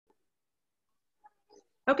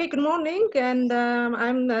Okay, good morning, and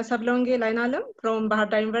I'm Seblewongiel Aynalem from Bahar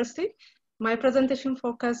Dar University. My presentation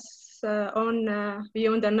focuses on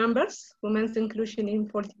beyond the numbers, women's inclusion in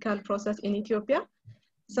political process in Ethiopia.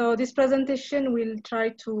 So this presentation will try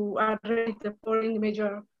to address the following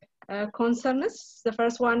major concerns. The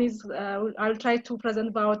first one is I'll try to present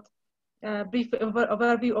about brief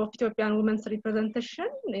overview of Ethiopian women's representation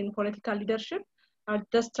in political leadership. I'll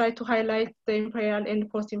just try to highlight the imperial and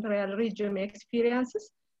post-imperial regime experiences.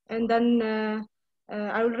 And then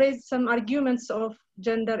I will raise some arguments of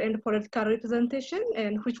gender and political representation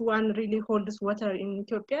and which one really holds water in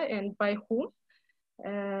Ethiopia and by whom.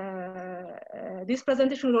 This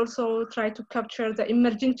presentation will also try to capture the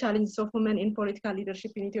emerging challenges of women in political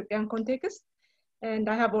leadership in Ethiopian context. And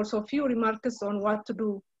I have also a few remarks on what to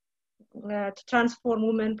do to transform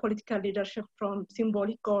women political leadership from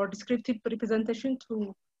symbolic or descriptive representation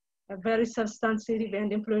to a very substantive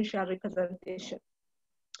and influential representation.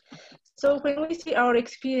 So when we see our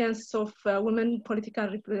experience of women political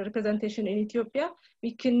representation in Ethiopia,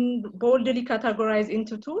 we can boldly categorize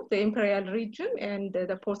into two, the imperial region and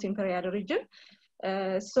the post-imperial region.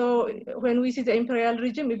 So when we see the imperial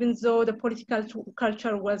regime, even though the political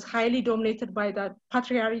culture was highly dominated by the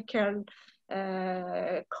patriarchal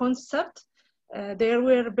concept, there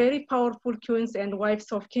were very powerful queens and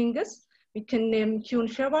wives of kings. We can name Queen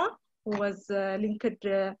Sheba, who was linked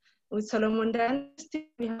with Solomon dynasty.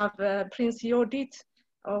 We have Prince Yodit,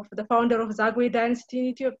 of the founder of Zagwe dynasty in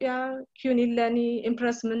Ethiopia, Queen Ilani,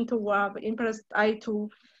 Empress Mentuwa, Empress Aitu,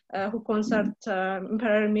 who conquered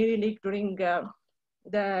Emperor Minilik during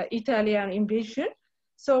the Italian invasion.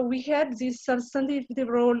 So we had this substantive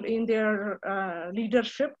role in their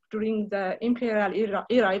leadership during the imperial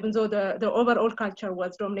era, even though the overall culture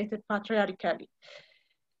was dominated patriarchally.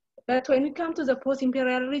 But when we come to the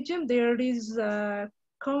post-imperial regime, there is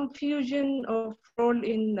confusion of role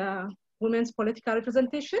in women's political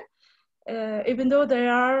representation, even though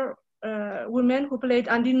there are women who played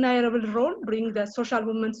undeniable role during the social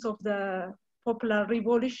movements of the popular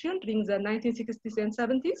revolution during the 1960s and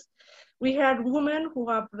 70s. We had women who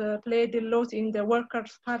have played a lot in the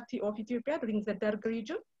Workers' Party of Ethiopia during the Derg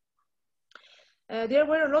region. There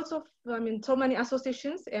were lots of, so many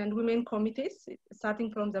associations and women committees,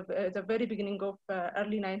 starting from the very beginning of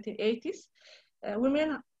early 1980s.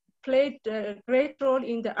 Women played a great role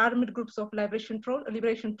in the armed groups of liberation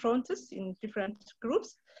fronts in different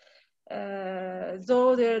groups.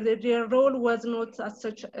 Though their role was not as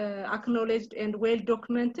such acknowledged and well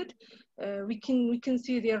documented, we can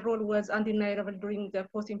see their role was undeniable during the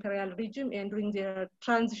post-imperial regime and during the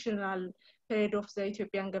transitional period of the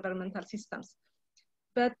Ethiopian governmental systems.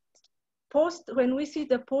 But when we see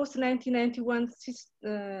the post-1991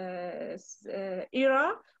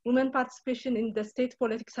 era, women participation in the state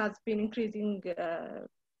politics has been increasing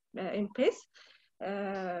in pace.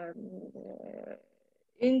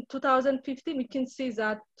 In 2015, we can see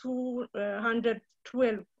that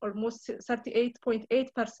 212, almost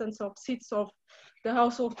 38.8% of seats of the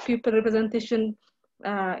House of People representation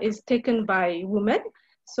is taken by women.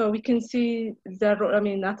 So we can see that,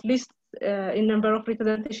 at least in number of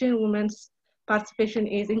representation, women's participation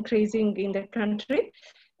is increasing in the country.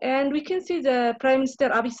 And we can see the Prime Minister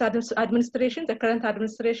Abiy's administration, the current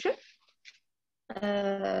administration,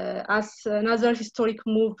 as another historic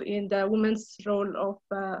move in the women's role of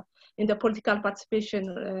in the political participation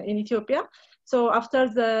in Ethiopia. So after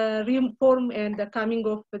the reform and the coming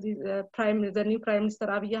of the new Prime Minister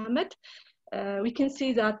Abiy Ahmed, we can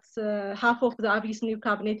see that half of the Abiy's new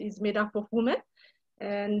cabinet is made up of women.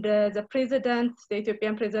 And the president, the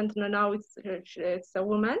Ethiopian president now, it's a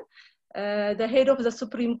woman. The head of the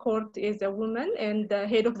Supreme Court is a woman, and the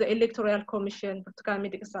head of the Electoral Commission, Burtukan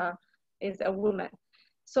Mideksa, is a woman.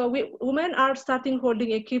 So women are starting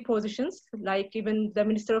holding a key positions, like even the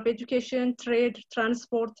Minister of Education, Trade,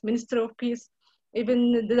 Transport, Minister of Peace,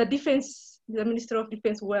 even the Defense, the Minister of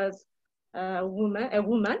Defense was a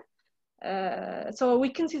woman. So we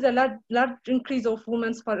can see the large increase of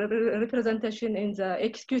women's representation in the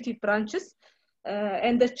executive branches.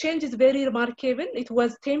 And the change is very remarkable. It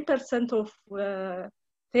was 10% of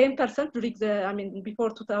 10% during the,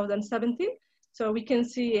 before 2017. So we can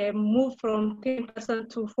see a move from 10%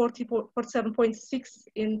 to 47.6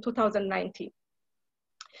 in 2019.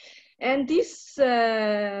 And this,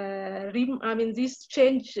 this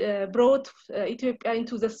change brought Ethiopia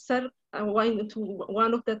into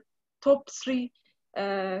one of the top 3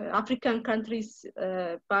 African countries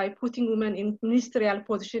by putting women in ministerial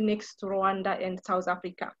position next to Rwanda and South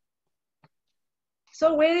Africa.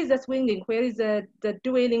 So where is the swinging? Where is the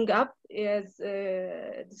dwelling up? Is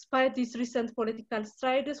despite these recent political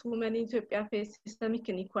strides, women in Ethiopia face systemic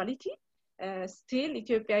inequality. Still,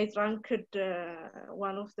 Ethiopia is ranked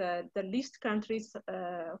one of the least countries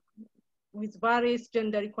with various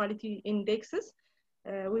gender equality indexes.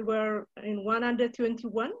 We were in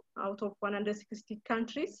 121 out of 160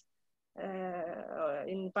 countries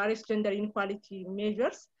in various gender inequality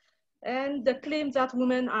measures. And the claim that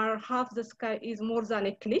women are half the sky is more than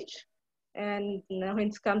a glitch. And when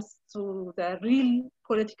it comes to the real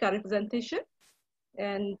political representation,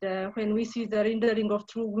 and when we see the rendering of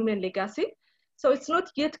true women legacy. So it's not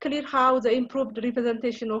yet clear how the improved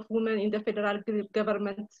representation of women in the federal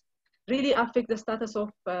government really affect the status of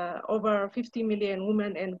over 50 million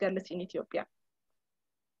women and girls in Ethiopia.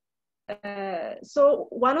 So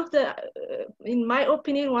one of the, in my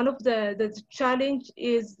opinion, one of the challenge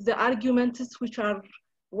is the arguments which are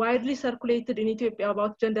widely circulated in Ethiopia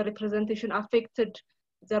about gender representation affected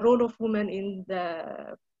the role of women in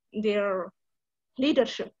their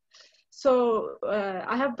leadership. So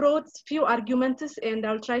I have brought few arguments and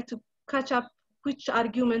I'll try to catch up which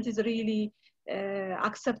argument is really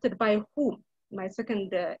accepted by whom, my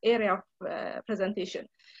second area of presentation.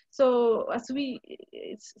 So as we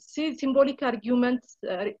see, symbolic argument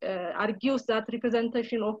argues that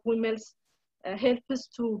representation of women helps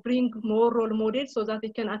to bring more role models so that they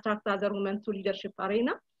can attract other women to leadership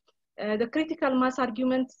arena. The critical mass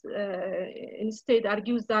argument instead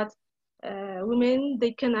argues that women,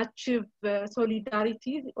 they can achieve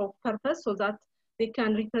solidarity of purpose so that they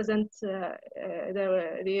can represent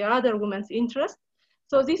the other women's interest.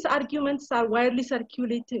 So these arguments are widely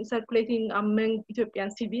circulating among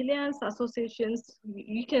Ethiopian civilians, associations.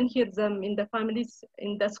 You can hear them in the families,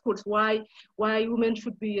 in the schools, why women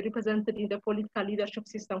should be represented in the political leadership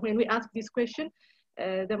system. When we ask this question,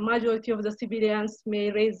 the majority of the civilians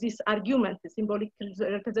may raise this argument, the symbolic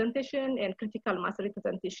representation and critical mass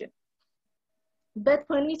representation. But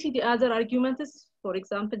when we see the other arguments, for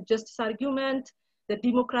example, justice argument, the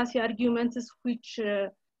democracy arguments, which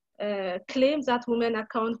claims that women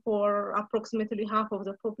account for approximately half of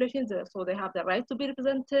the population, so they have the right to be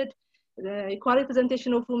represented, the equal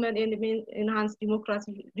representation of women and enhanced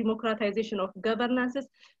democratization of governances.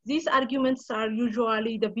 These arguments are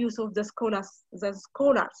usually the views of the scholars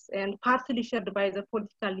and partly shared by the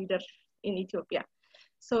political leaders in Ethiopia.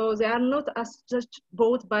 So they are not as such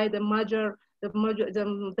bought by the mass,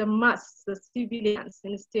 the civilians.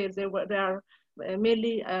 Instead, they are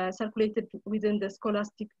mainly circulated within the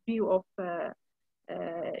scholastic view of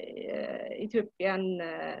Ethiopian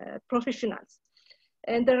professionals.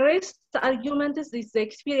 And the rest argument is the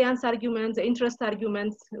experience argument, the interest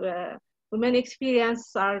arguments. Women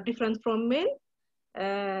experience are different from men.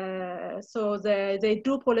 So they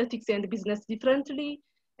do politics and business differently.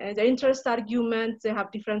 The interest arguments, they have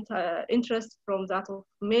different interests from that of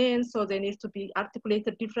men, so they need to be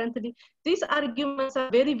articulated differently. These arguments are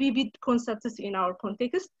very vivid concepts in our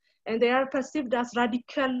context, and they are perceived as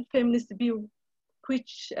radical feminist view,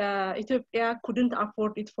 which Ethiopia couldn't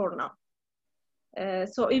afford it for now.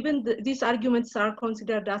 So even these arguments are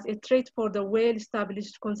considered as a threat for the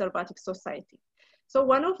well-established conservative society. So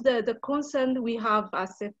one of the concerns we have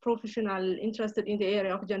as a professional interested in the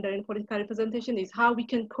area of gender and political representation is how we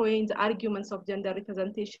can coin the arguments of gender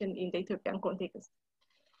representation in the Ethiopian context.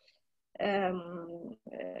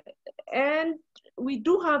 And we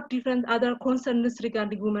do have different other concerns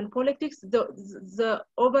regarding women politics. The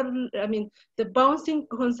bouncing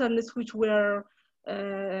concerns which were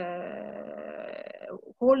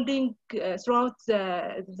holding throughout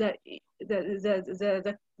the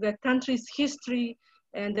country's history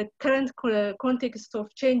and the current context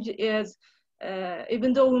of change is,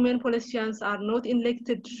 even though women politicians are not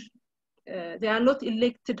elected, they are not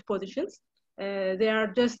elected positions. They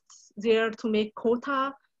are just there to make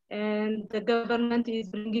quota, and the government is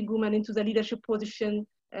bringing women into the leadership position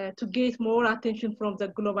to get more attention from the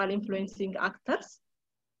global influencing actors.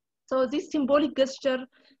 So this symbolic gesture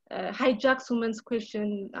hijacks women's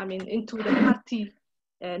question, into the party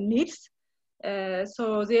needs.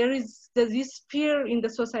 So there's this fear in the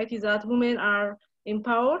society that women are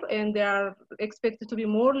empowered and they are expected to be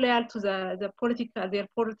more loyal to their political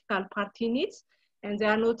party needs, and they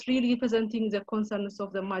are not really representing the concerns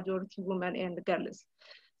of the majority women and girls.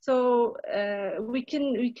 So we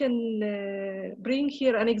can bring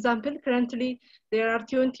here an example. Currently, there are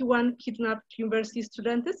 21 kidnapped university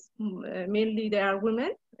students. Mainly they are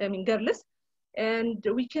women, girls. And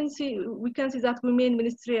we can see that women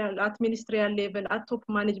at ministerial level, at top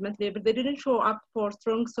management level, they didn't show up for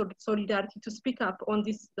strong solidarity to speak up on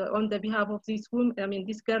this on the behalf of these women. I mean,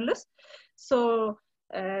 these girls. So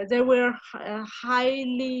they were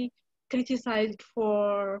highly criticized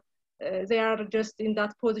for they are just in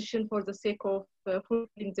that position for the sake of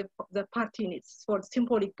fulfilling the party needs, for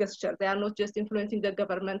symbolic gesture. They are not just influencing the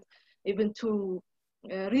government, even to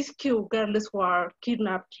rescue girls who are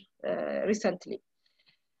kidnapped recently.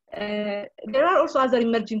 There are also other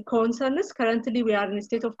emerging concerns. Currently, we are in a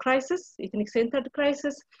state of crisis, ethnic-centered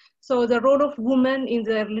crisis. So the role of women in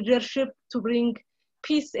their leadership to bring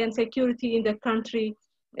peace and security in the country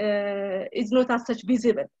is not as such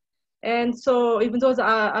visible. And so even though the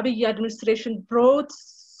Abiy administration brought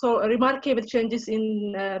so remarkable changes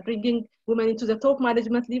in bringing women into the top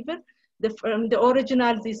management level, the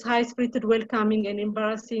original, this high-spirited welcoming and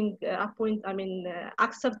embarrassing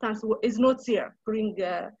acceptance is not there during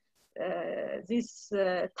this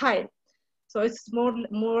time. So it's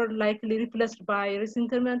more likely replaced by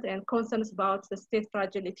resentment and concerns about the state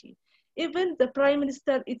fragility. Even the prime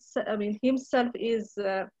minister, himself is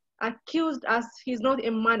accused as he's not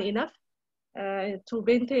a man enough to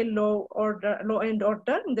maintain law and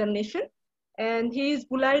order in the nation. And he is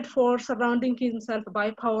bullied for surrounding himself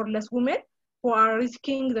by powerless women who are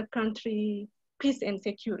risking the country peace and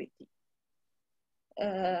security.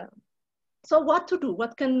 So what to do?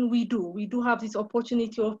 What can we do? We do have this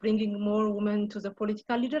opportunity of bringing more women to the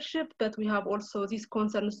political leadership, but we have also these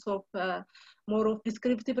concerns of more of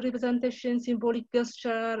descriptive representation, symbolic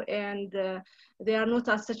gesture, and they are not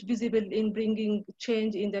as such visible in bringing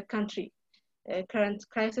change in the country, current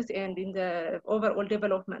crisis and in the overall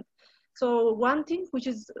development. So one thing which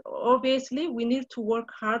is obviously we need to work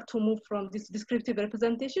hard to move from this descriptive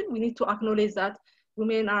representation. We need to acknowledge that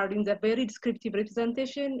women are in the very descriptive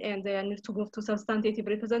representation and they need to move to substantive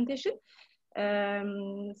representation.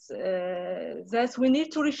 Thus we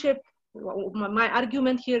need to reshape, my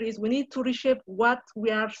argument here is we need to reshape what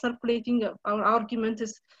we are circulating. Our argument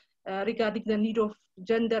is regarding the need of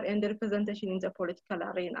gender and representation in the political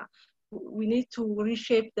arena. We need to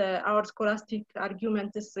reshape our scholastic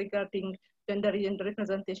arguments regarding gender and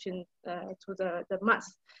representation to the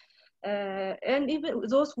mass. And even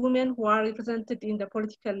those women who are represented in the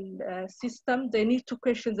political system, they need to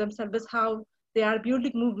question themselves how they are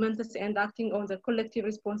building movements and acting on the collective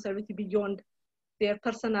responsibility beyond their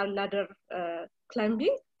personal ladder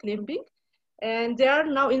climbing. And they are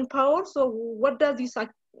now in power, so what does this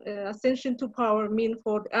ascension to power mean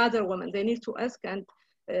for the other women? They need to ask and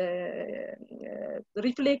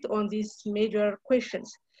reflect on these major questions.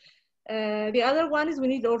 The other one is we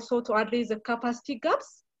need also to address the capacity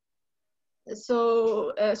gaps.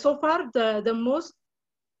 So so far the most,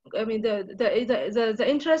 the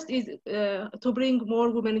interest is to bring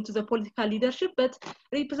more women into the political leadership, but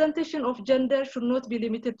representation of gender should not be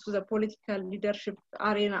limited to the political leadership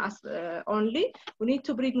arena as only. We need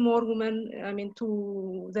to bring more women,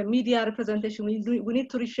 to the media representation. We need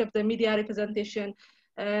to reshape the media representation.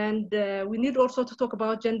 And we need also to talk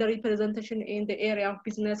about gender representation in the area of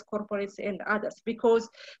business, corporates, and others, because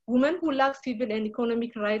women who lack civil and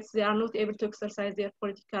economic rights, they are not able to exercise their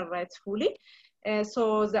political rights fully.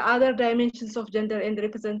 So the other dimensions of gender and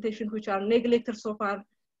representation, which are neglected so far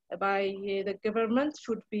by the government,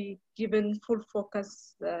 should be given full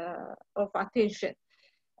focus of attention.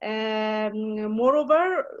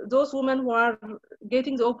 Moreover, those women who are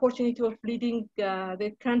getting the opportunity of leading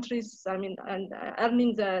their countries, and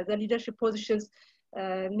earning the leadership positions,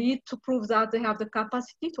 need to prove that they have the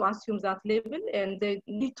capacity to assume that level, and they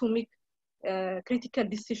need to make critical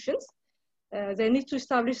decisions. They need to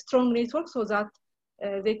establish strong networks so that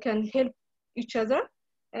they can help each other.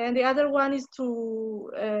 And the other one is to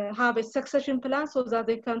have a succession plan so that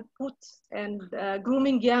they can put and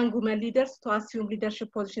grooming young women leaders to assume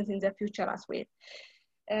leadership positions in the future as well.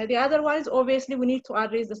 The other one is obviously we need to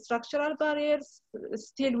address the structural barriers.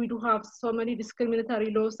 Still, we do have so many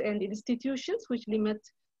discriminatory laws and institutions which limit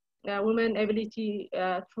women's ability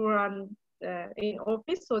to run in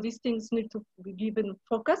office. So these things need to be given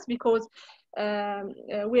focus, because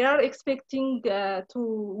we are expecting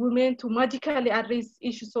women to magically address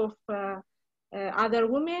issues of other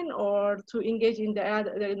women or to engage in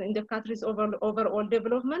the country's overall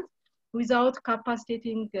development without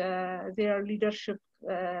capacitating their leadership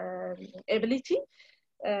ability.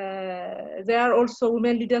 There are also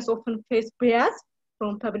women leaders often face bias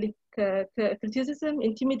from public criticism,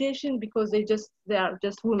 intimidation, because they are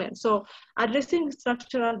just women. So addressing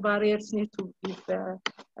structural barriers need to give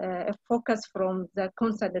a focus from the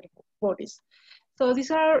concerned bodies. So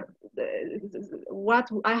these are what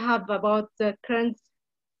I have about the current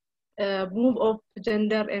move of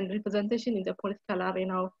gender and representation in the political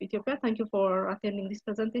arena of Ethiopia. Thank you for attending this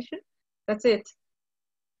presentation. That's it.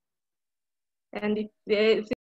 And if